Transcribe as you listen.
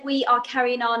We are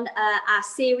carrying on our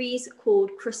series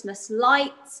called Christmas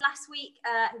Lights. Last week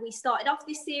we started off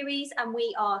this series and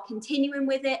we are continuing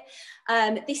with it.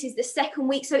 This is the second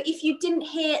week. So if you didn't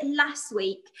hear last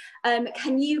week,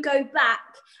 can you go back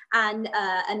and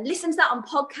listen to that on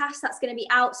podcast? That's going to be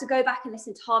out. So go back and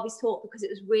listen to Harvey's talk because it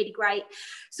was really great.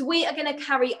 So we are going to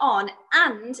carry on.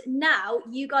 And now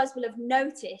you guys will have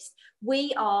noticed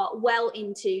we are well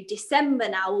into December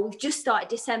now. Well, we've just started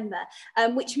December,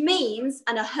 which means,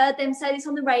 and I heard them say this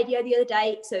on the radio the other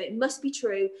day, so it must be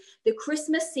true, the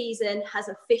Christmas season has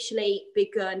officially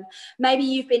begun. Maybe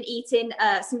you've been eating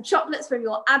some chocolates from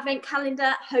your advent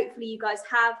calendar. Hopefully you guys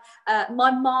have. My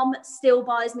mom still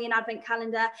buys me an advent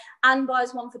calendar and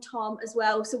buys one for Tom as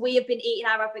well. So we have been eating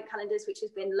our advent calendars, which has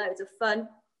been loads of fun.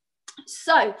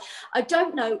 So I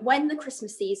don't know when the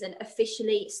Christmas season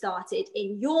officially started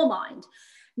in your mind.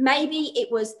 Maybe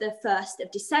it was the 1st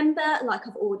of December, like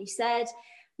I've already said.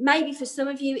 Maybe for some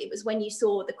of you, it was when you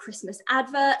saw the Christmas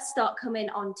adverts start coming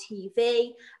on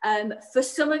TV. For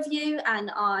some of you,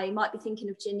 and I might be thinking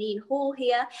of Janine Hall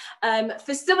here,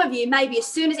 for some of you, maybe as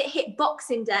soon as it hit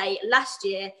Boxing Day last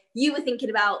year, you were thinking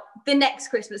about the next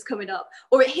Christmas coming up,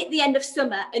 or it hit the end of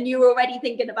summer and you were already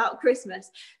thinking about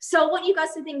Christmas. So I want you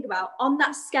guys to think about on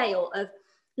that scale of,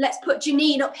 let's put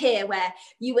Janine up here where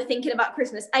you were thinking about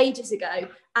Christmas ages ago.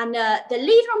 And the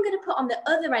leader I'm going to put on the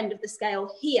other end of the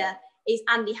scale here is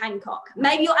Andy Hancock.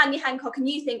 Maybe you're Andy Hancock and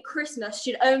you think Christmas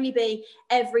should only be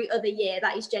every other year.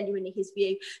 That is genuinely his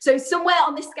view. So somewhere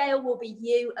on this scale will be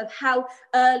you, of how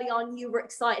early on you were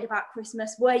excited about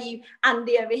Christmas. Were you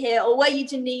Andy over here, or were you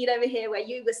Janine over here where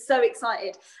you were so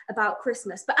excited about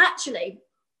Christmas? But actually,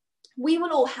 we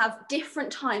will all have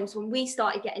different times when we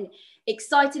started getting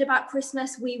excited about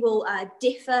Christmas. We will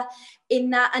differ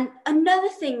in that. And another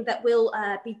thing that will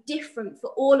be different for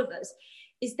all of us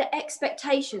is the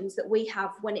expectations that we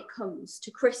have when it comes to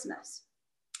Christmas.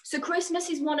 So Christmas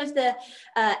is one of the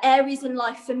areas in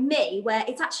life for me where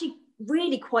it's actually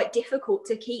really quite difficult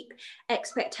to keep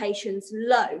expectations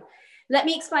low. Let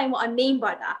me explain what I mean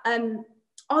by that.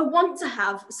 I want to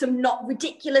have some not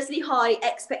ridiculously high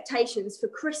expectations for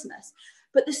Christmas,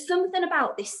 but there's something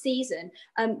about this season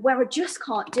where I just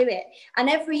can't do it. And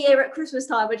every year at Christmas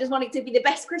time, I just want it to be the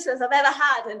best Christmas I've ever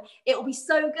had, and it will be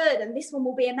so good, and this one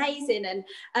will be amazing. And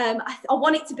I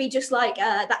want it to be just like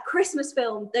that Christmas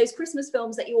film, those Christmas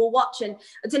films that you all watch. And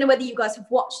I don't know whether you guys have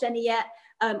watched any yet.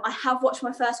 I have watched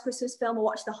my first Christmas film. I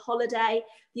watched The Holiday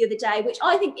the other day, which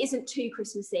I think isn't too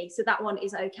Christmassy, so that one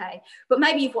is okay. But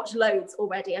maybe you've watched loads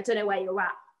already. I don't know where you're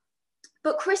at.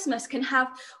 But Christmas can have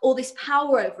all this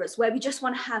power over us where we just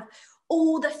want to have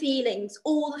all the feelings,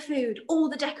 all the food, all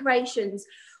the decorations,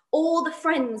 all the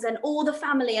friends and all the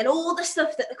family and all the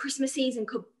stuff that the Christmas season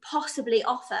could possibly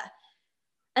offer.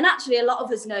 And actually, a lot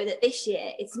of us know that this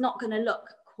year it's not going to look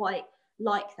quite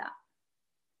like that.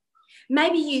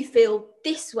 Maybe you feel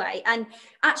this way, and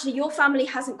actually your family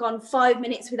hasn't gone 5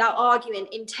 minutes without arguing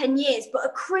in 10 years, but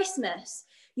at Christmas,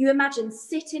 you imagine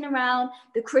sitting around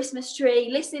the Christmas tree,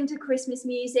 listening to Christmas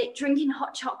music, drinking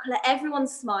hot chocolate,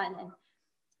 everyone's smiling.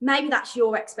 Maybe that's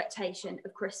your expectation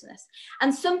of Christmas.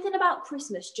 And something about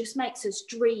Christmas just makes us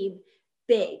dream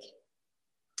big.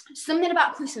 Something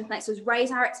about Christmas makes us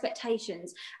raise our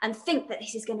expectations and think that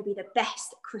this is going to be the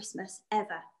best Christmas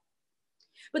ever.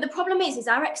 But the problem is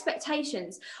our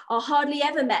expectations are hardly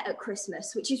ever met at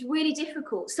Christmas, which is really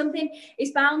difficult. Something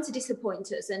is bound to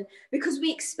disappoint us. And because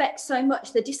we expect so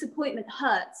much, the disappointment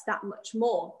hurts that much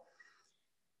more.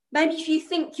 Maybe if you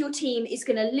think your team is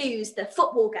going to lose the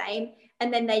football game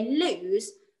and then they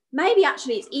lose, maybe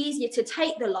actually it's easier to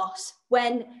take the loss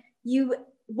when you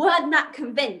weren't that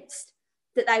convinced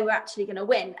that they were actually going to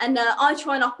win. And I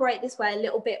try and operate this way a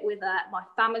little bit with my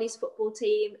family's football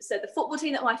team. So the football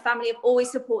team that my family have always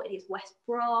supported is West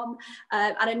Brom.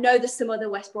 And I know there's some other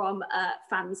West Brom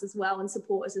fans as well and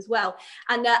supporters as well.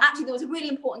 And actually there was a really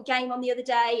important game on the other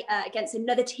day against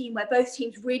another team where both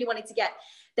teams really wanted to get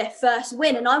their first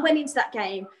win. And I went into that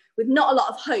game with not a lot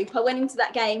of hope. I went into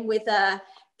that game with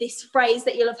this phrase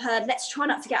that you'll have heard, let's try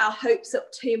not to get our hopes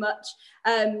up too much.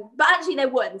 But actually they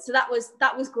won. So that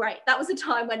was great. That was a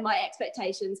time when my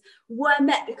expectations were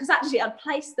met because actually I'd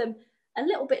placed them a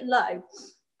little bit low.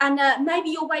 And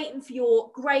maybe you're waiting for your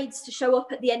grades to show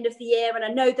up at the end of the year. And I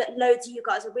know that loads of you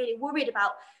guys are really worried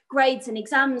about grades and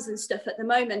exams and stuff at the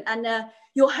moment. And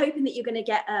you're hoping that you're going to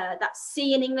get that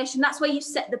C in English. And that's where you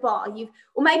set the bar.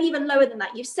 Or maybe even lower than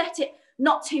that. You've set it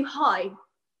not too high,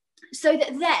 so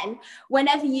that then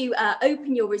whenever you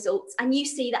open your results and you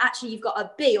see that actually you've got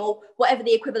a B or whatever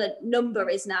the equivalent number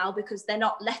is now, because they're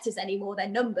not letters anymore, they're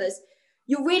numbers,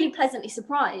 you're really pleasantly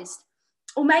surprised.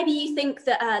 Or maybe you think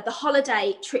that the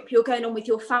holiday trip you're going on with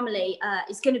your family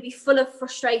is going to be full of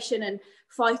frustration and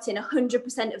fighting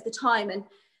 100% of the time. And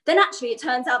then actually it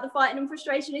turns out the fighting and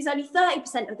frustration is only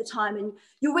 30% of the time. And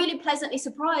you're really pleasantly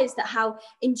surprised at how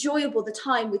enjoyable the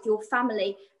time with your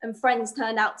family and friends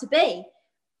turned out to be.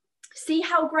 See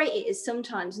how great it is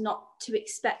sometimes not to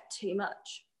expect too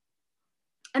much.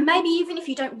 And maybe even if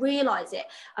you don't realise it,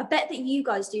 I bet that you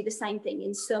guys do the same thing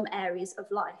in some areas of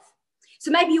life. So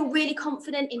maybe you're really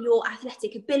confident in your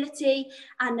athletic ability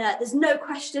and there's no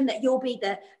question that you'll be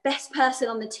the best person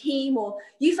on the team, or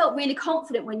you felt really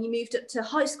confident when you moved up to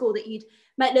high school that you'd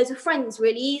make loads of friends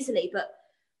really easily. But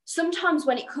sometimes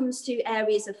when it comes to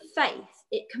areas of faith,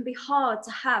 it can be hard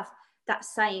to have that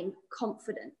same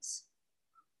confidence.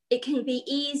 It can be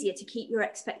easier to keep your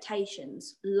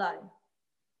expectations low.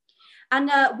 And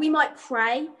we might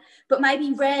pray, but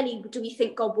maybe rarely do we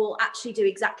think God will actually do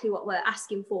exactly what we're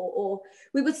asking for. Or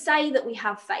we would say that we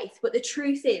have faith, but the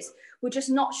truth is we're just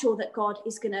not sure that God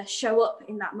is going to show up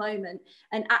in that moment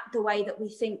and act the way that we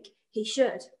think he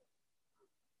should.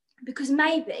 Because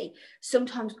maybe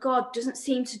sometimes God doesn't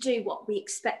seem to do what we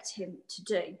expect him to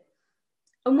do.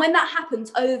 And when that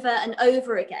happens over and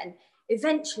over again,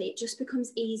 eventually it just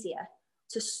becomes easier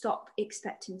to stop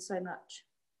expecting so much.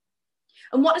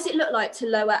 And what does it look like to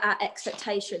lower our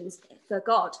expectations for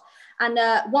God? And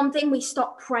one thing, we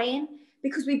stop praying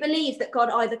because we believe that God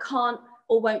either can't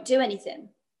or won't do anything.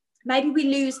 Maybe we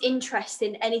lose interest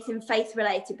in anything faith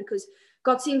related because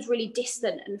God seems really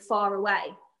distant and far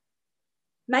away.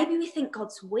 Maybe we think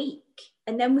God's weak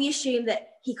and then we assume that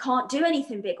he can't do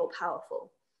anything big or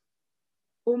powerful.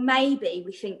 Or maybe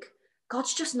we think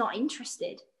God's just not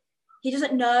interested. He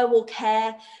doesn't know or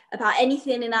care about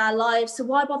anything in our lives, so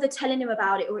why bother telling him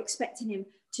about it or expecting him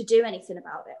to do anything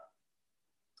about it?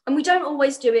 And we don't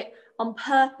always do it on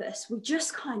purpose. We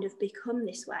just kind of become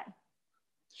this way.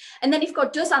 And then if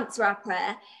God does answer our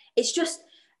prayer, it's just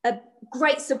a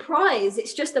great surprise.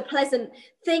 It's just a pleasant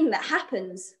thing that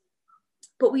happens.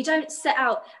 But we don't set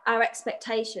out our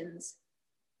expectations.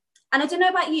 And I don't know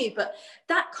about you, but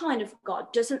that kind of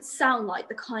God doesn't sound like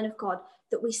the kind of God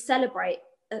that we celebrate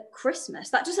at Christmas.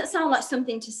 That doesn't sound like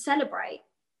something to celebrate.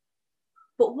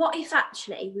 But what if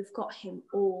actually we've got him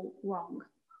all wrong?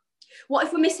 What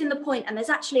if we're missing the point and there's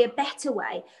actually a better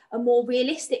way, a more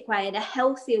realistic way and a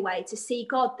healthier way to see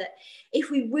God, that if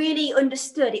we really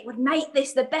understood, it would make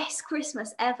this the best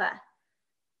Christmas ever?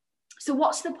 So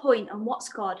what's the point and what's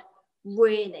God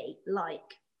really like?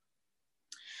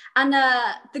 And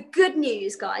the good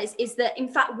news, guys, is that, in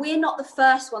fact, we're not the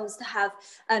first ones to have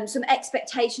some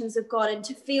expectations of God and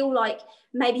to feel like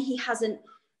maybe he hasn't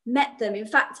met them. In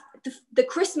fact, the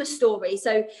Christmas story,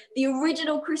 so the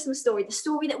original Christmas story, the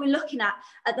story that we're looking at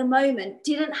the moment,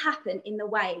 didn't happen in the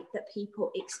way that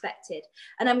people expected.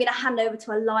 And I'm going to hand over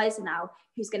to Eliza now,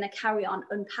 who's going to carry on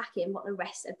unpacking what the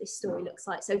rest of this story looks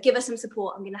like. So give us some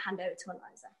support. I'm going to hand over to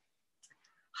Eliza.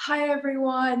 Hi,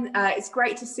 everyone. It's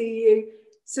great to see you.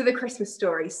 So the Christmas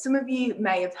story, some of you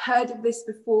may have heard of this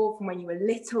before from when you were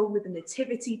little with the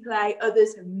nativity play.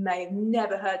 Others may have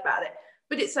never heard about it,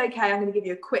 but it's okay. I'm going to give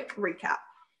you a quick recap.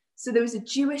 So there was a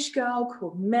Jewish girl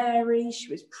called Mary.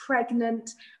 She was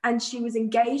pregnant and she was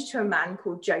engaged to a man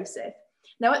called Joseph.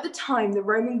 Now, at the time, the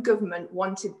Roman government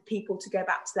wanted people to go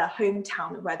back to their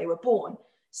hometown where they were born.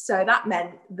 So that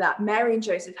meant that Mary and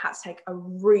Joseph had to take a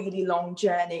really long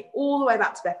journey all the way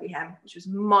back to Bethlehem, which was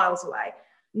miles away.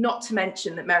 Not to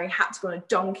mention that Mary had to go on a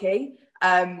donkey,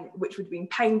 which would have been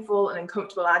painful and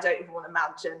uncomfortable. I don't even want to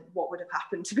imagine what would have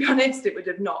happened, to be honest. It would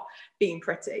have not been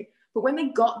pretty. But when they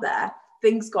got there,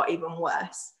 things got even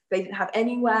worse. They didn't have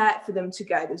anywhere for them to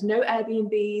go. There was no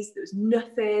Airbnbs, there was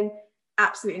nothing,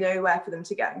 absolutely nowhere for them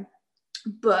to go,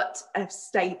 but a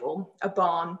stable, a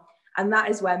barn. And that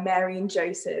is where Mary and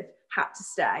Joseph had to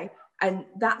stay. And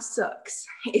that sucks.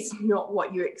 It's not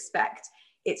what you expect.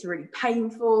 It's really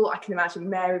painful. I can imagine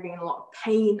Mary being in a lot of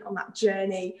pain on that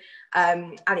journey,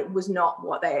 and it was not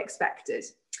what they expected.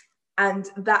 And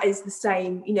that is the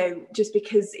same, you know, just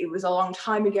because it was a long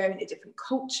time ago in a different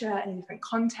culture and a different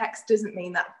context doesn't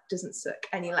mean that doesn't suck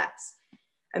any less.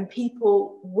 And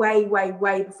people way, way,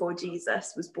 way before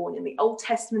Jesus was born in the Old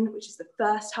Testament, which is the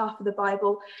first half of the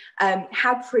Bible,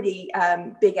 had pretty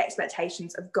big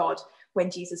expectations of God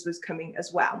when Jesus was coming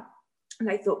as well. And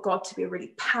they thought God to be a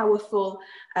really powerful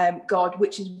God,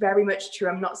 which is very much true.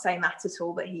 I'm not saying that at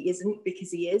all, that he isn't, because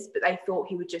he is, but they thought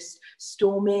he would just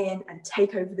storm in and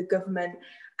take over the government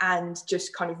and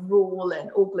just kind of rule and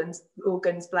all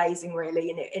guns blazing, really,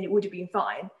 and it would have been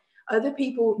fine. Other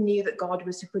people knew that God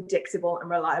was a predictable and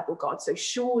reliable God. So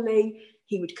surely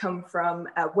he would come from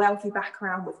a wealthy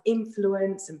background with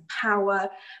influence and power,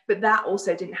 but that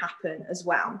also didn't happen as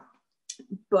well.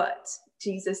 But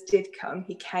Jesus did come.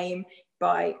 He came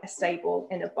by a stable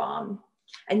in a barn.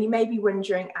 And you may be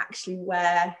wondering actually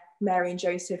where Mary and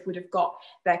Joseph would have got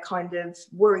their kind of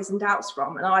worries and doubts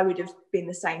from. And I would have been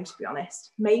the same, to be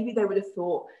honest. Maybe they would have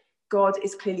thought, God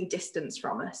is clearly distanced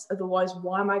from us. Otherwise,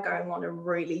 why am I going on a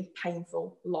really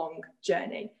painful, long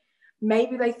journey?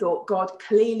 Maybe they thought God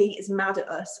clearly is mad at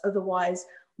us. Otherwise,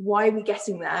 why are we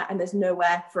getting there and there's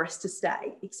nowhere for us to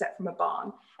stay except from a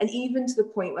barn? And even to the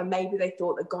point where maybe they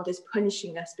thought that God is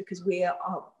punishing us because we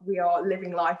are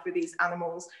living life with these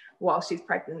animals while she's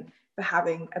pregnant for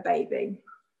having a baby.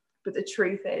 But the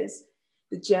truth is,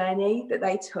 the journey that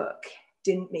they took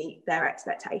didn't meet their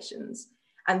expectations.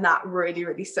 And that really,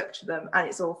 really sucked to them. And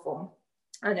it's awful.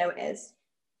 I know it is.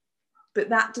 But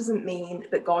that doesn't mean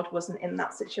that God wasn't in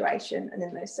that situation and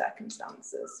in those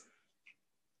circumstances.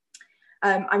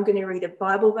 I'm going to read a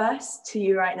Bible verse to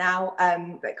you right now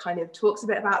that kind of talks a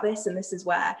bit about this. And this is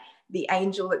where the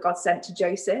angel that God sent to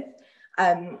Joseph.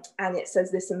 And it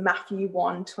says this in Matthew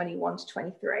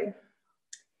 1:21-23.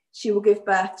 She will give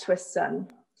birth to a son,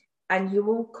 and you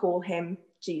will call him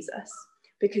Jesus,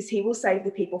 because he will save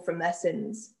the people from their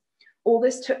sins. All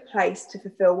this took place to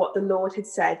fulfill what the Lord had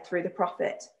said through the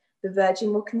prophet. The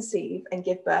virgin will conceive and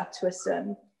give birth to a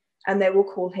son, and they will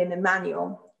call him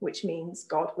Emmanuel, which means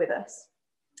God with us.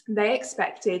 They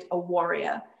expected a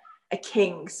warrior, a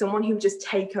king, someone who would just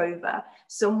take over,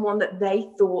 someone that they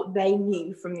thought they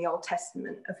knew from the Old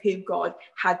Testament of who God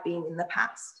had been in the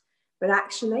past. But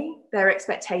actually, their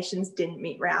expectations didn't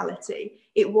meet reality.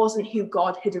 It wasn't who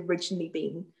God had originally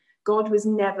been. God was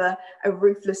never a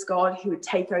ruthless God who would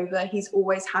take over. He's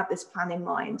always had this plan in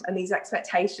mind. And these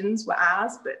expectations were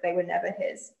ours, but they were never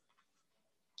his.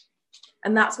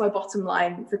 And that's my bottom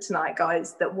line for tonight,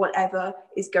 guys, that whatever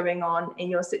is going on in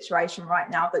your situation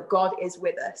right now, that God is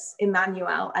with us.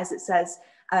 Emmanuel, as it says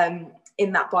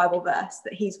in that Bible verse,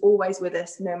 that he's always with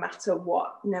us no matter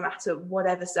what, no matter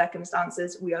whatever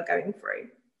circumstances we are going through.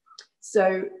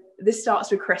 So this starts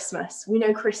with Christmas. We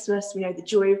know Christmas, we know the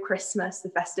joy of Christmas, the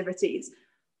festivities,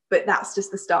 but that's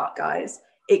just the start, guys.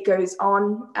 It goes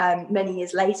on many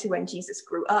years later when Jesus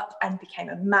grew up and became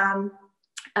a man.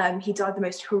 He died the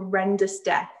most horrendous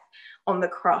death on the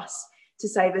cross to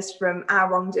save us from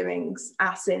our wrongdoings,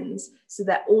 our sins, so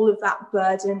that all of that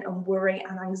burden and worry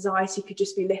and anxiety could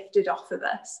just be lifted off of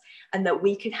us, and that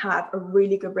we could have a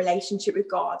really good relationship with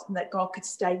God, and that God could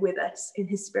stay with us in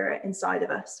his spirit inside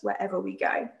of us wherever we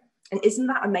go. And isn't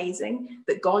that amazing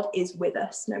that God is with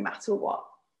us no matter what?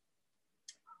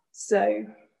 So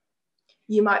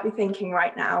you might be thinking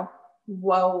right now,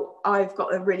 well, I've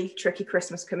got a really tricky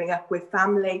Christmas coming up with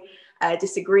family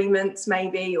disagreements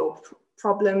maybe, or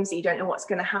problems. You don't know what's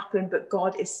going to happen, but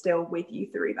God is still with you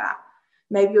through that.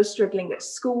 Maybe you're struggling at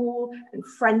school and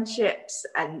friendships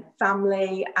and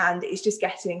family, and it's just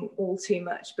getting all too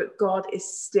much, but God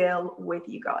is still with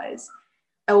you, guys.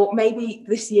 Or maybe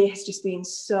this year has just been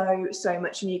so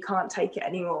much and you can't take it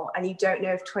anymore, and you don't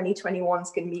know if 2021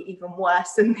 is going to be even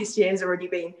worse than this year has already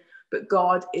been, but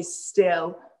God is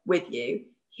still with you.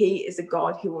 He is a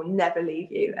God who will never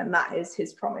leave you, and that is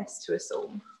his promise to us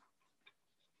all.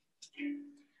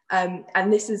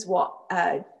 And this is what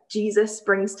Jesus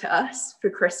brings to us for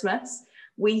Christmas.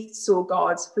 We saw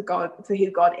God for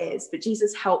who God is, but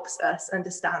Jesus helps us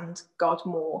understand God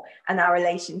more and our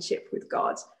relationship with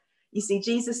God. You see,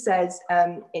 Jesus says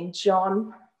in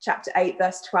John chapter 8,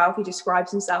 verse 12, he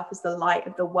describes himself as the light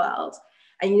of the world.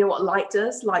 And you know what light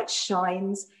does? Light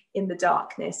shines in the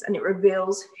darkness, and it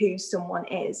reveals who someone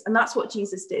is. And that's what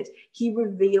Jesus did. He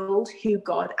revealed who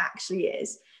God actually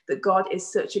is, that God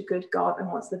is such a good God and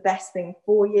wants the best thing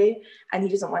for you, and he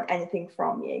doesn't want anything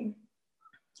from you.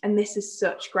 And this is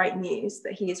such great news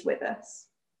that he is with us.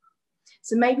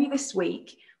 So maybe this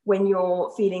week, when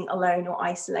you're feeling alone or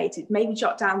isolated, maybe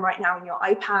jot down right now in your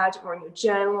iPad or in your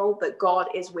journal that God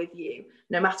is with you.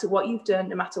 No matter what you've done,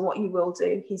 no matter what you will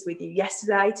do, he's with you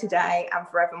yesterday, today, and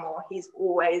forevermore. He's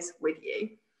always with you.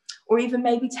 Or even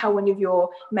maybe tell one of your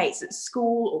mates at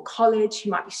school or college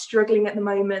who might be struggling at the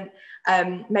moment,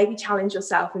 maybe challenge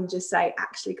yourself and just say,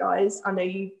 actually, guys, I know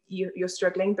you're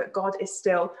struggling, but God is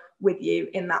still with you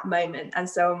in that moment. And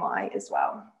so am I as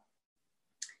well.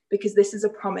 Because this is a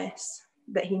promise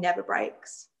that he never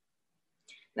breaks.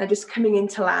 Now, just coming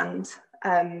into land,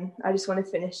 I just want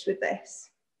to finish with this.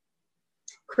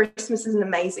 Christmas is an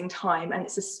amazing time, and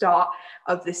it's the start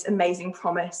of this amazing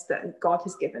promise that God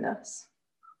has given us.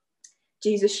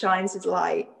 Jesus shines his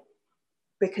light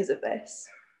because of this.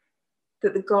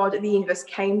 that the God of the universe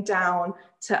came down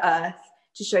to earth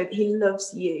to show that he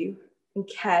loves you and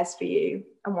cares for you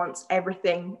and wants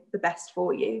everything the best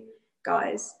for you,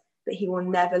 guys, that he will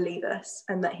never leave us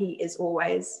and that he is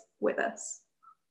always with us.